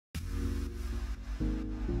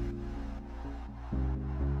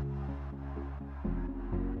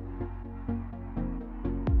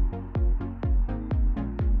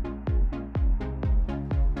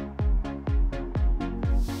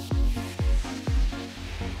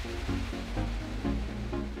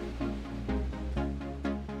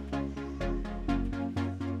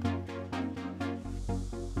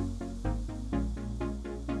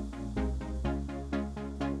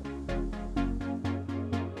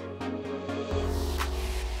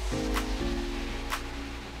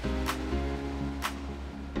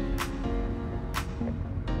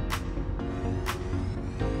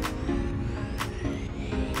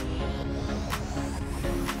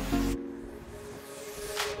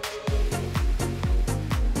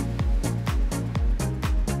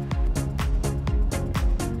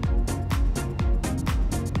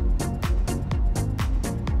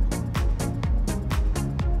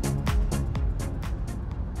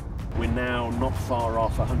we're now not far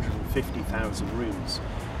off 150,000 rooms,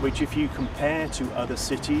 which if you compare to other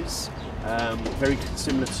cities, very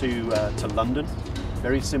similar to London,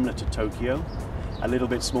 very similar to Tokyo, a little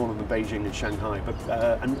bit smaller than Beijing and Shanghai,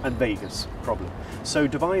 but and Vegas, probably. So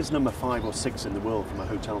Dubai is number 5 or 6 in the world from a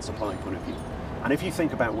hotel supply point of view. And if you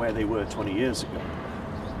think about where they were 20 years ago,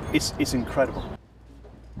 it's incredible.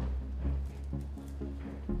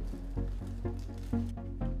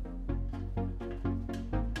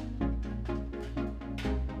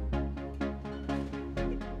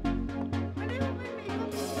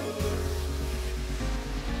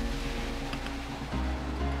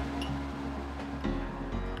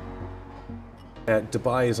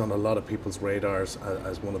 Dubai is on a lot of people's radars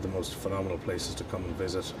as one of the most phenomenal places to come and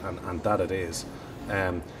visit, and that it is.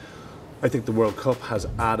 I think the World Cup has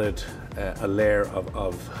added a layer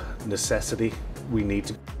of necessity. We need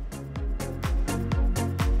to